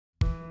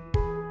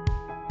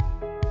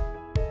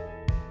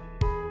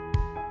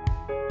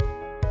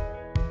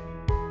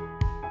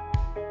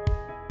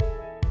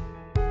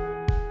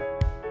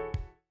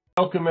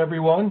Welcome,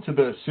 everyone, to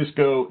the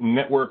Cisco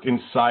Network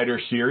Insider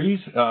Series,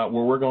 where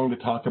we're going to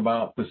talk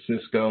about the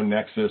Cisco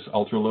Nexus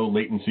ultra-low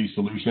latency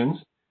solutions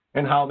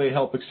and how they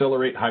help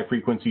accelerate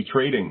high-frequency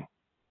trading.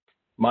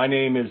 My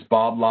name is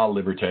Bob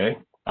Laliberte.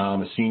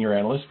 I'm a senior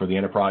analyst for the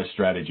Enterprise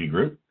Strategy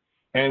Group.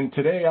 And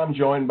today I'm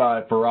joined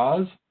by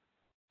Faraz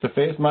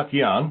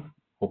Taifehesmatian.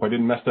 Hope I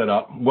didn't mess that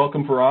up.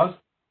 Welcome, Faraz.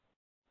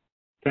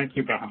 Thank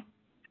you, Bob.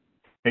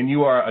 And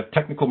you are a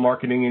technical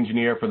marketing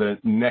engineer for the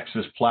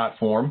Nexus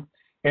platform.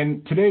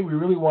 And today we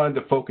really wanted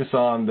to focus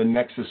on the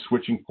Nexus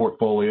switching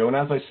portfolio. And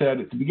as I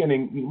said at the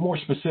beginning, more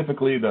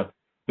specifically, the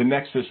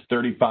Nexus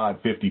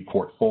 3550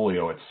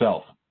 portfolio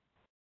itself.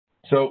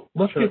 So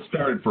let's get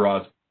started,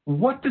 Faraz.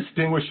 What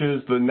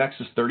distinguishes the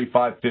Nexus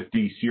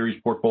 3550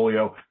 series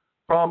portfolio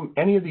from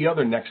any of the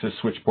other Nexus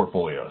switch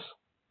portfolios?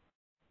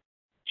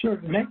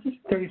 Sure. Nexus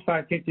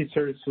 3550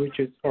 series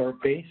switches are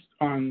based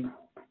on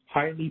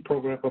highly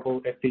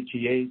programmable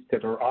FPGAs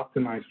that are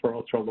optimized for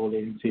ultra-low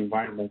latency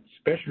environments,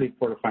 especially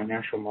for the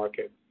financial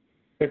market.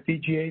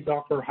 FPGAs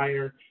offer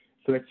higher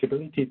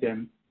flexibility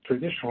than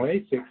traditional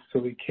ASICs, so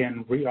we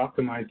can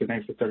re-optimize the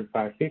Nexus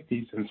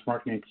 3550s and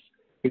SmartNICs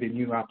with the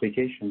new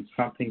applications,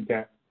 something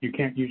that you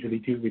can't usually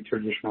do with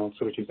traditional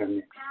switches and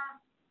NICs.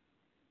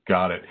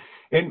 Got it.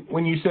 And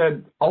when you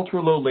said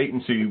ultra-low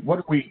latency, what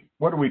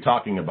are we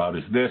talking about?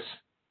 Is this,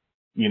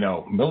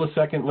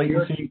 millisecond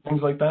latency,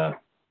 things like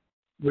that?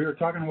 We were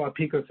talking about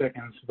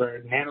picoseconds,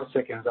 where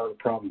nanoseconds are the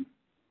problem.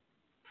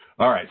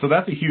 All right, so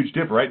that's a huge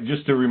difference, right?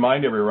 Just to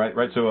remind everyone,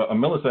 right? So a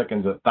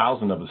millisecond is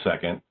 1,000th of a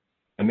second,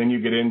 and then you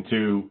get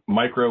into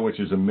micro, which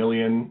is a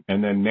million,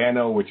 and then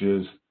nano, which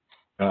is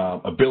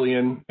a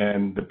billion,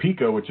 and the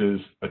pico, which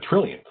is a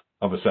trillionth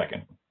of a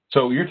second.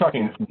 So you're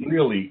talking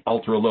really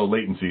ultra-low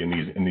latency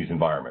in these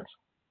environments.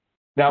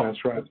 Now,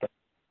 that's right.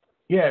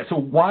 Yeah, so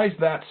why is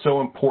that so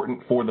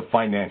important for the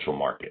financial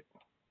market?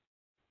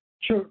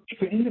 Sure.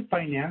 So in the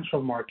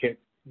financial market,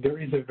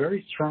 there is a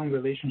very strong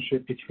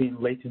relationship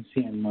between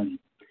latency and money.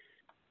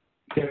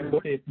 There's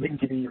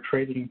latency in your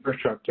trading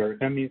infrastructure.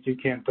 That means you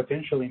can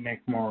potentially make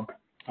more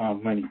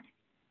money.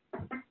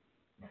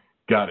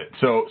 Got it.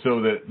 So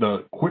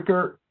the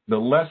quicker, the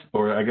less,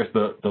 or I guess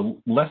the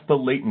less the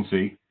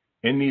latency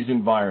in these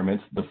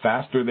environments, the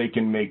faster they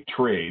can make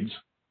trades,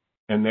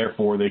 and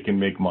therefore they can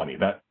make money.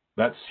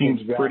 That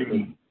seems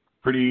exactly.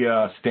 pretty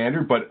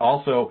standard, but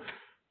also.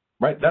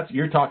 Right,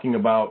 you're talking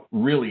about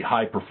really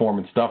high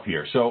performance stuff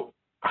here. So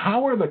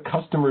how are the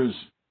customers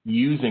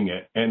using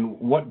it, and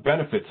what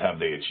benefits have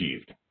they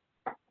achieved?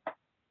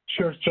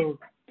 Sure. So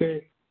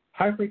the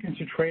high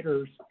frequency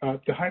traders,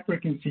 the high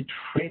frequency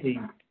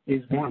trading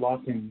is more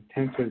lost in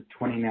 10 to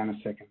 20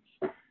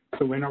 nanoseconds.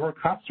 So when our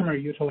customer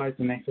utilizes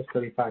the Nexus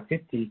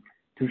 3550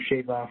 to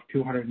shave off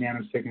 200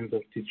 nanoseconds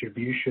of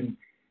distribution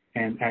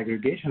and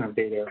aggregation of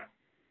data,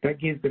 that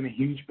gives them a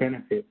huge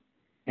benefit.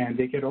 And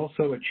they can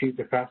also achieve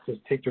the fastest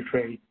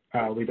tick-to-trade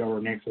with our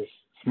Nexus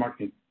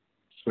SmartNIC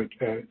switch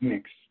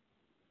NICs.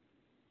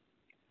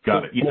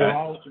 Got it. Yeah.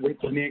 All with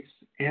the NICs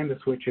and the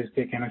switches,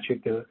 they can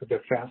achieve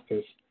the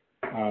fastest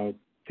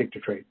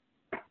tick-to-trade.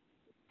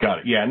 Got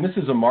it. Yeah, and this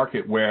is a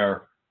market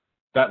where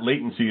that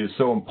latency is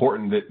so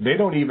important that they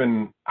don't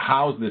even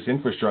house this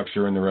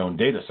infrastructure in their own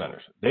data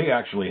centers. They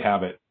actually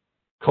have it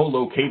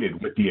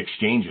co-located with the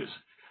exchanges.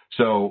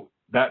 So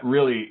that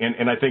really,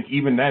 and I think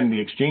even then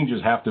the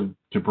exchanges have to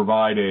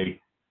provide a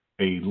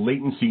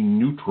latency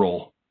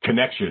neutral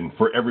connection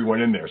for everyone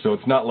in there. So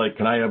it's not like,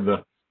 can I have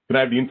the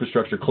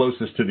infrastructure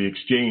closest to the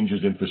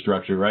exchange's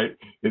infrastructure, right?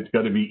 It's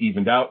got to be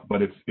evened out,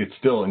 but it's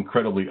still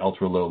incredibly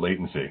ultra low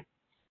latency.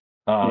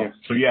 Yes.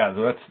 So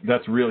yeah,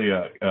 that's really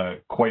a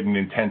quite an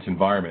intense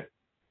environment.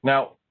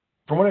 Now,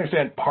 from what I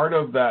understand, part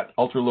of that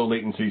ultra low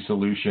latency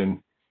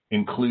solution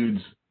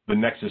includes the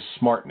Nexus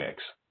SmartNICs.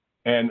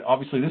 And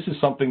obviously, this is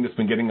something that's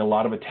been getting a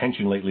lot of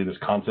attention lately, this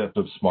concept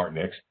of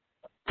SmartNICs.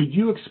 Could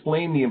you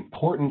explain the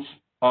importance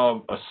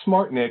of a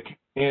SmartNIC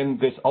in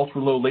this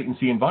ultra-low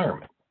latency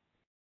environment?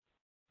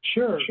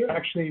 Sure.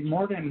 Actually,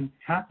 more than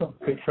half of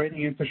the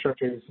trading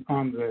infrastructure is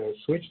on the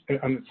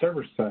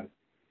server side.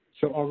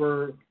 So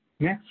our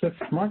Nexus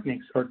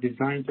SmartNICs are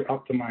designed to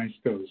optimize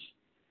those.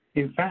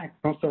 In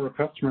fact, most of our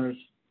customers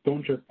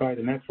don't just buy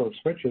the network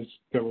switches,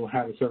 they will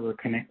have a server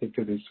connected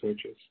to these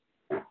switches.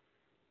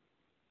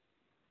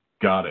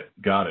 Got it.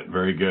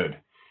 Very good.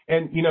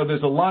 And,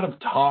 there's a lot of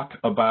talk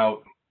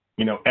about,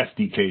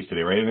 SDKs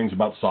today, right? Everything's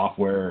about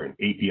software and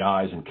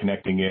APIs and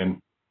connecting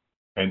in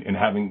and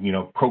having,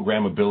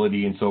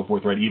 programmability and so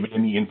forth, right? Even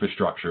in the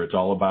infrastructure, it's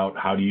all about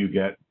how do you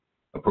get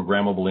a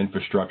programmable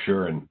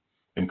infrastructure. And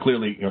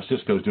clearly,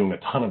 Cisco's doing a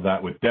ton of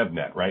that with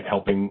DevNet, right?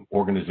 Helping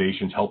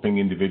organizations, helping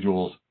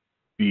individuals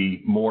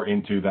be more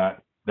into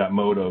that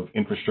mode of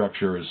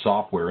infrastructure as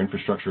software,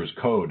 infrastructure as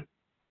code.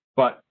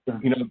 But,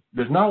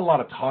 there's not a lot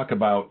of talk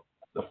about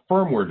the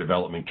firmware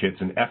development kits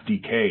and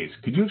FDKs.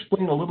 Could you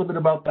explain a little bit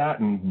about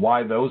that and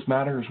why those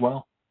matter as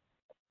well?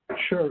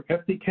 Sure.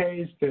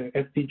 FDK is the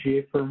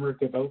FPGA firmware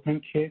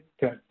development kit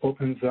that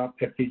opens up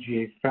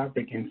FPGA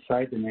fabric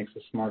inside the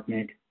Nexus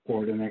SmartNIC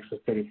or the Nexus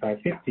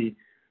 3550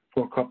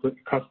 for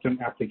custom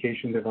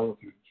application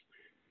development.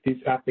 these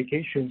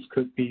applications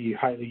could be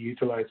highly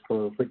utilized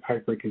for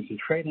high-frequency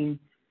trading,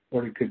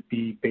 or it could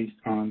be based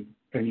on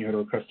any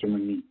other customer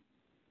need.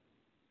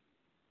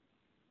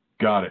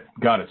 Got it.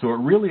 So it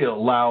really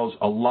allows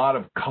a lot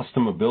of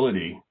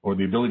customability, or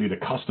the ability to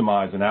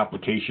customize an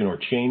application or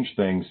change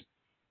things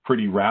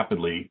pretty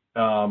rapidly.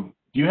 Do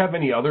you have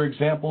any other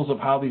examples of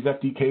how these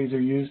FDKs are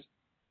used?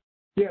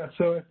 Yeah,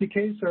 so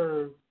FDKs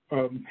are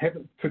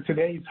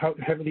today it's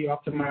heavily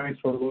optimized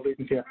for low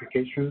latency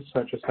applications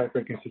such as high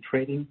frequency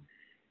trading,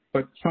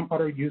 but some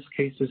other use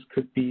cases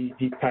could be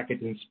deep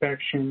packet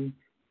inspection,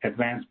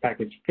 advanced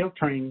package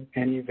filtering,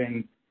 and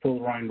even full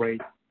run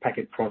rate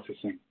packet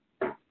processing.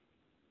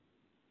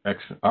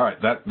 Excellent. All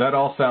right, that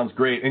all sounds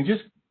great. And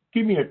just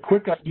give me a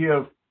quick idea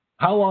of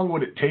how long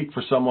would it take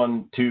for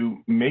someone to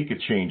make a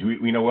change?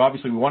 We know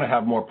obviously we want to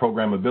have more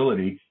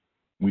programmability.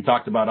 We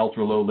talked about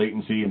ultra low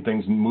latency and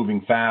things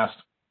moving fast.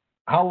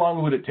 How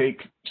long would it take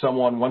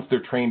someone, once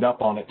they're trained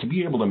up on it, to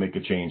be able to make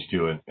a change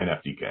to an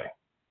FDK?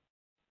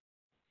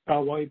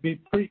 Well, it'd be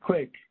pretty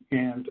quick.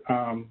 And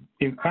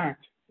in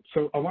fact,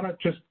 so I want to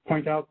just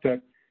point out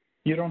that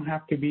you don't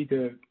have to be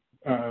the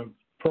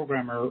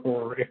programmer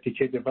or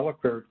FPGA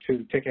developer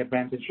to take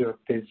advantage of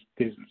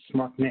these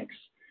smart NICs.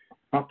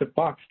 Off the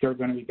box, they're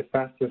going to be the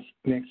fastest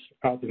NICs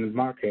out in the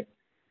market.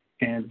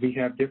 And we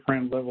have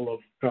different level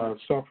of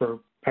software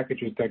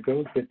packages that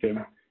goes with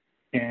them.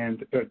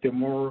 And the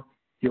more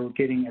you're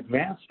getting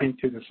advanced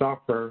into the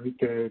software,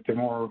 the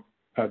more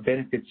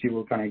benefits you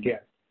will kind of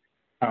get.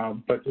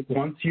 But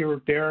once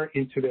you're there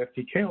into the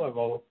FDK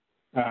level,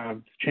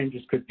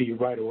 changes could be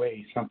right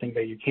away, something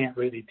that you can't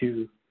really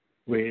do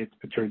with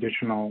a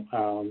traditional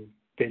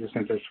data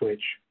center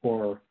switch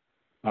or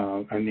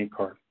a NIC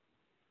card.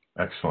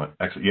 Excellent.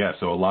 Yeah,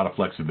 so a lot of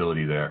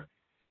flexibility there.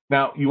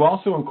 Now, you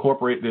also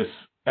incorporate this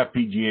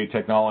FPGA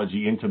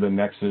technology into the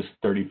Nexus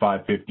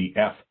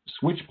 3550F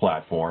switch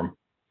platform,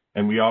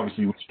 and we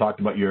obviously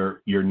talked about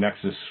your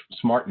Nexus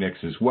Smart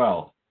NICs as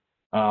well.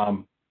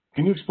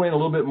 Can you explain a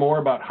little bit more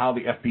about how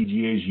the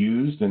FPGA is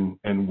used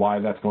and why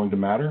that's going to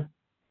matter?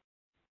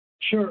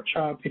 Sure.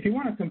 If you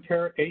want to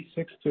compare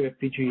ASICs to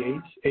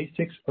FPGAs,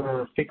 ASICs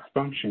are fixed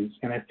functions,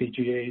 and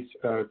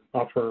FPGAs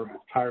offer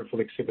higher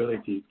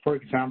flexibility. For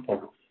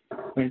example,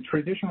 in a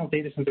traditional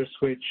data center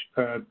switch,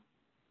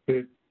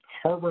 the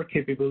hardware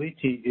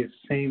capability is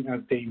same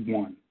as day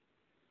one,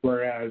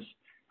 whereas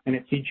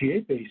an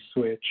FPGA-based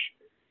switch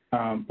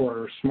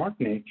or smart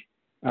NIC,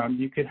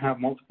 you could have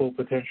multiple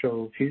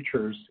potential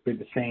features with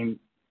the same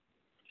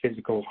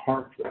physical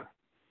hardware.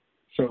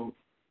 So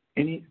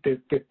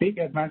the big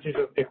advantage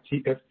of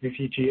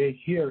FPGA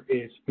here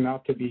is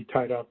not to be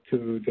tied up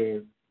to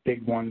the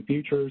big one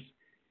features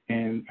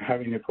and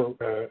having a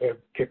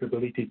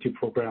capability to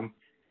program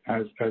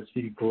as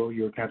you grow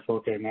your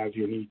network and as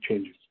your need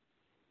changes.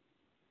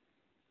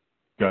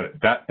 Got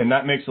it.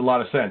 That makes a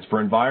lot of sense.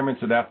 For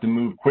environments that have to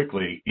move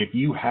quickly, if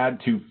you had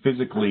to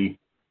physically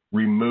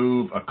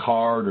remove a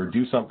card or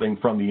do something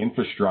from the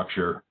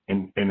infrastructure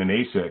in an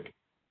ASIC,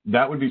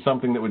 that would be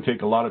something that would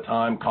take a lot of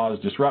time, cause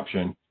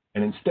disruption.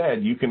 And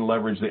instead, you can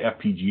leverage the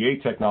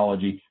FPGA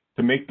technology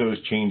to make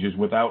those changes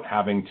without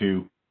having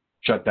to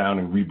shut down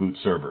and reboot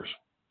servers.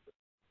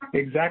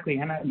 Exactly.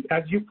 And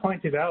as you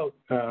pointed out,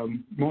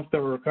 most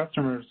of our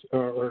customers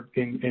are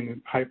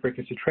in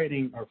high-frequency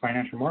trading or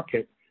financial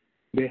market.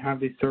 They have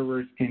these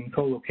servers in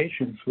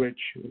co-locations, which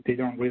they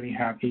don't really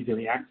have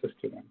easily access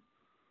to them.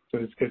 So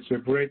it's a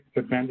great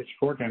advantage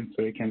for them,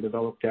 so they can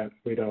develop that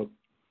without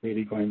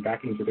really going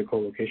back into the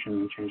co-location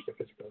and change the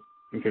physical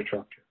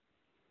infrastructure.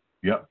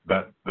 Yep,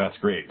 that's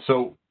great.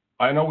 So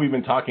I know we've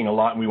been talking a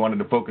lot and we wanted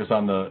to focus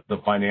on the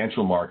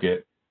financial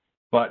market,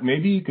 but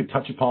maybe you could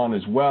touch upon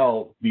as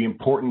well the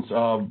importance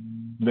of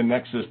the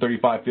Nexus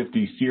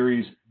 3550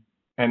 series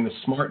and the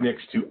smart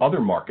NICs to other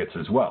markets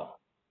as well.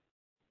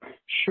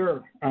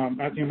 Sure.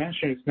 As you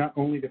mentioned, it's not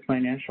only the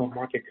financial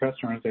market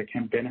customers that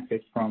can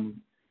benefit from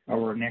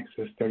our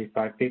Nexus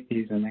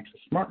 3550s and Nexus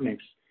Smart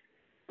NICs.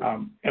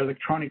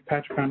 Electronic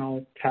patch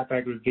panel, tap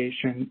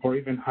aggregation, or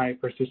even high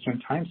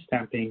persistent time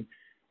stamping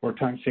or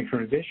time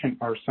synchronization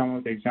are some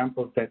of the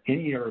examples that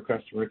any other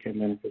customer can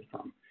benefit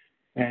from.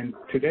 And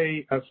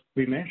today, as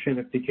we mentioned,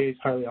 FPGA is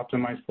highly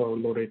optimized for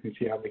low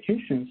latency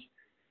applications,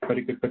 but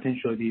it could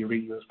potentially be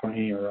reused for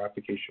any other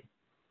application.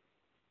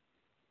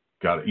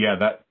 Got it. Yeah,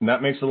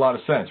 that makes a lot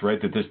of sense, right?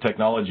 That this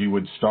technology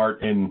would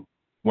start in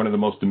one of the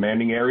most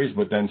demanding areas,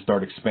 but then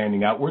start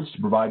expanding outwards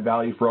to provide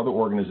value for other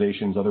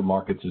organizations, other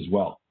markets as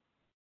well.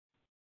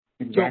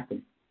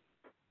 Exactly.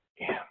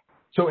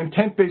 So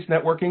intent-based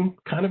networking,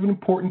 kind of an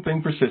important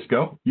thing for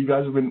Cisco. You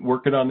guys have been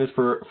working on this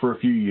for a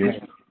few years.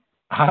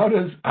 How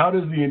does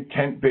the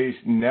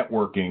intent-based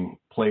networking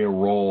play a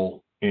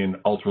role in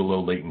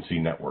ultra-low latency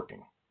networking?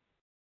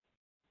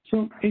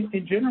 So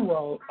in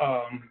general,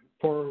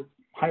 for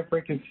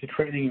high-frequency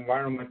trading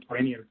environment for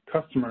any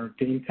customer,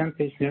 the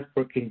intent-based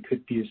networking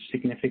could be a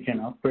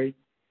significant upgrade.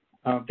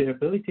 The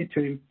ability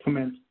to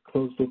implement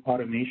closed-loop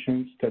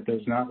automations that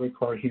does not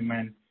require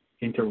human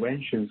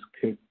interventions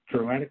could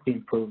dramatically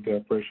improve the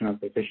operational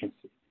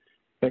efficiency.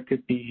 That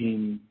could be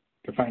in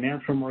the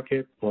financial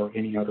market or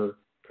any other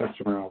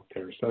customer out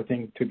there. So I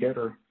think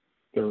together,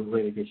 they're a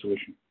really good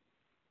solution.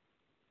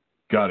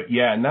 Got it.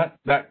 Yeah, and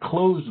that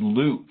closed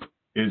loop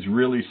is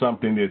really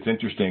something that's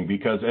interesting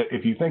because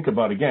if you think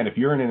about, again, if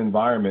you're in an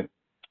environment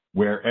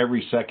where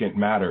every second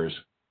matters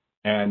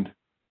and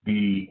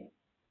the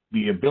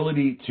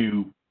ability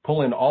to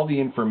pull in all the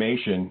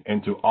information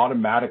and to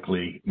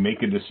automatically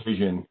make a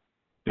decision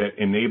that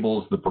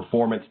enables the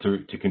performance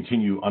to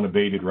continue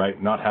unabated,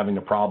 right? Not having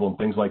a problem,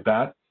 things like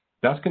that,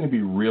 that's going to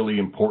be really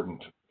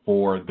important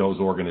for those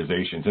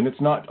organizations. And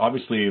it's not,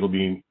 obviously, it'll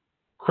be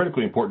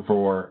critically important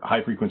for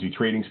high-frequency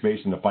trading space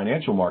in the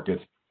financial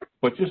markets,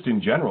 but just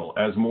in general,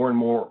 as more and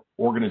more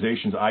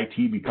organizations'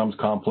 IT becomes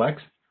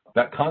complex,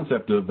 that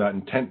concept of that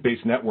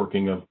intent-based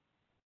networking of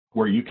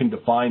where you can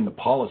define the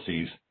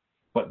policies,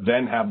 but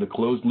then have the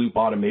closed-loop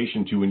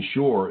automation to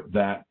ensure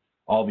that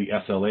all the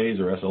SLAs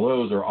or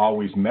SLOs are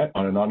always met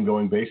on an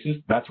ongoing basis,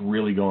 that's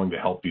really going to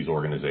help these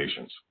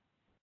organizations.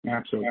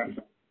 Absolutely.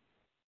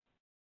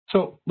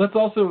 So let's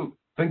also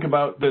think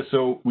about this.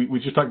 So we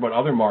just talked about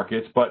other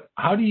markets, but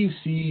how do you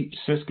see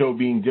Cisco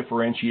being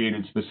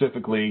differentiated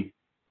specifically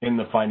in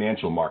the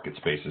financial market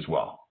space as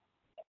well?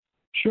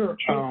 Sure.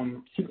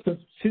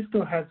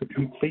 Cisco has a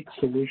complete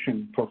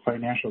solution for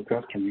financial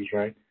customers,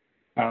 right?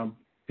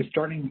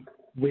 Starting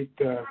with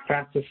the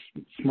fastest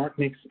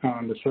SmartNICs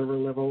on the server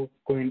level,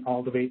 going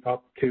all the way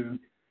up to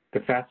the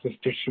fastest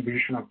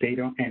distribution of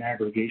data and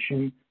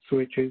aggregation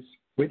switches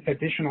with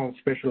additional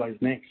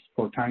specialized NICs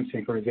for time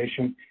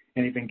synchronization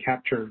and even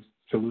capture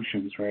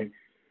solutions, right?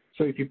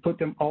 So if you put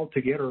them all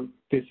together,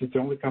 this is the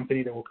only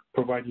company that will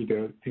provide you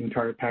the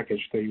entire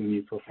package that you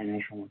need for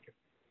financial market.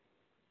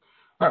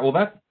 All right, well,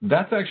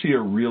 that's actually a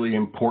really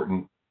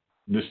important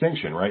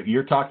distinction, right?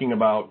 You're talking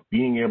about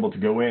being able to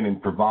go in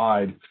and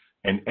provide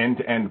an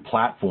end-to-end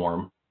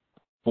platform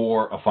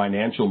for a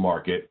financial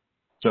market.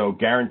 So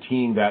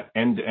guaranteeing that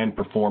end-to-end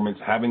performance,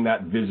 having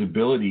that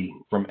visibility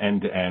from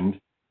end to end.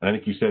 And I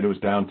think you said it was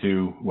down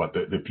to what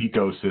the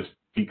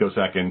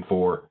picosecond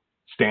for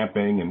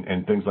stamping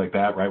and things like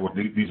that, right? Where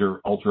these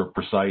are ultra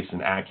precise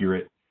and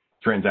accurate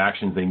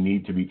transactions. They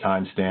need to be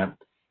time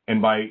stamped.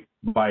 And by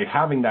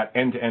having that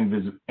end-to-end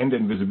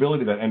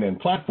visibility, that end-to-end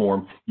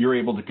platform, you're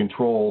able to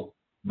control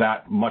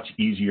that much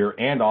easier,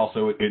 and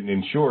also it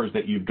ensures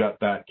that you've got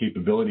that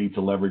capability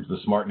to leverage the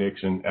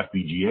SmartNICs and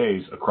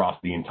FPGAs across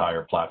the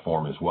entire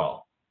platform as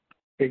well.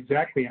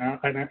 Exactly, and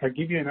I'll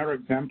give you another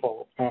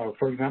example.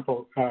 For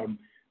example,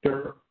 there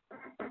are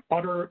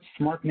other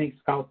SmartNICs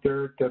out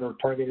there that are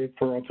targeted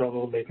for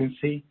ultra-low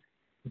latency,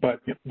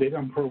 but they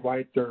don't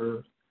provide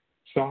their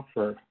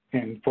software,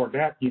 and for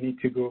that you need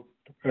to go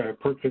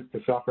purchase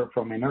the software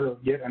from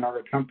yet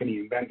another company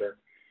and vendor.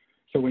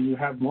 So when you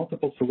have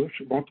multiple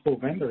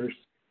vendors,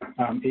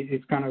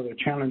 it's kind of a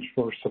challenge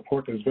for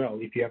support as well.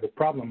 If you have a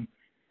problem,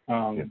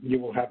 you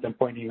will have them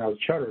pointing out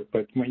each other.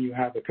 But when you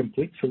have a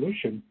complete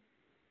solution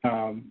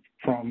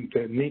from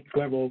the NIC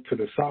level to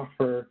the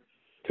software,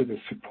 to the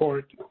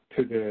support,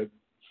 to the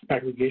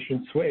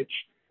aggregation switch,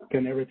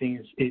 then everything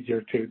is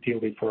easier to deal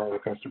with for our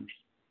customers.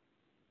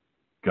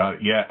 Got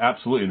it. Yeah,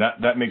 absolutely.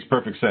 That makes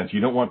perfect sense. You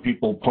don't want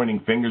people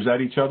pointing fingers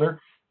at each other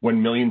when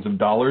millions of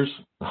dollars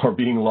are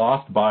being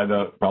lost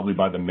probably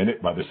by the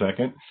minute, by the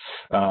second.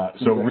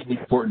 So really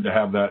important to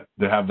have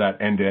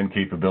that end-to-end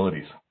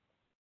capabilities.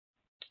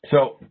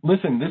 So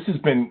listen, this has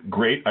been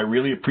great. I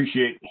really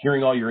appreciate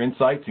hearing all your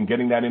insights and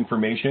getting that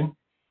information.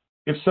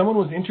 If someone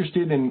was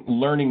interested in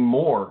learning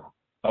more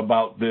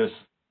about this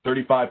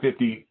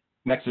 3550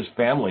 Nexus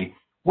family,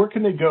 where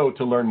can they go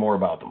to learn more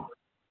about them?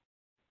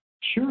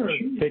 Sure.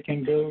 They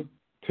can go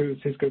to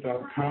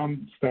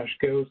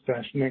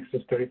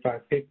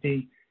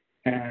cisco.com/go/Nexus3550,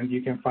 and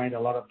you can find a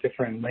lot of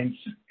different links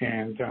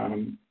and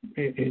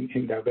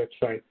in that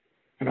website.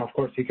 And of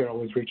course, you can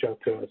always reach out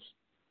to us.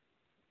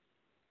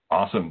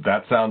 Awesome.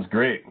 That sounds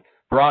great.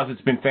 Faraz,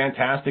 it's been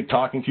fantastic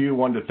talking to you. I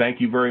wanted to thank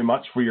you very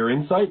much for your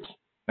insights,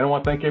 and I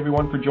want to thank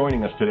everyone for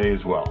joining us today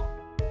as well.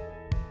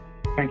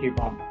 Thank you,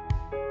 Bob.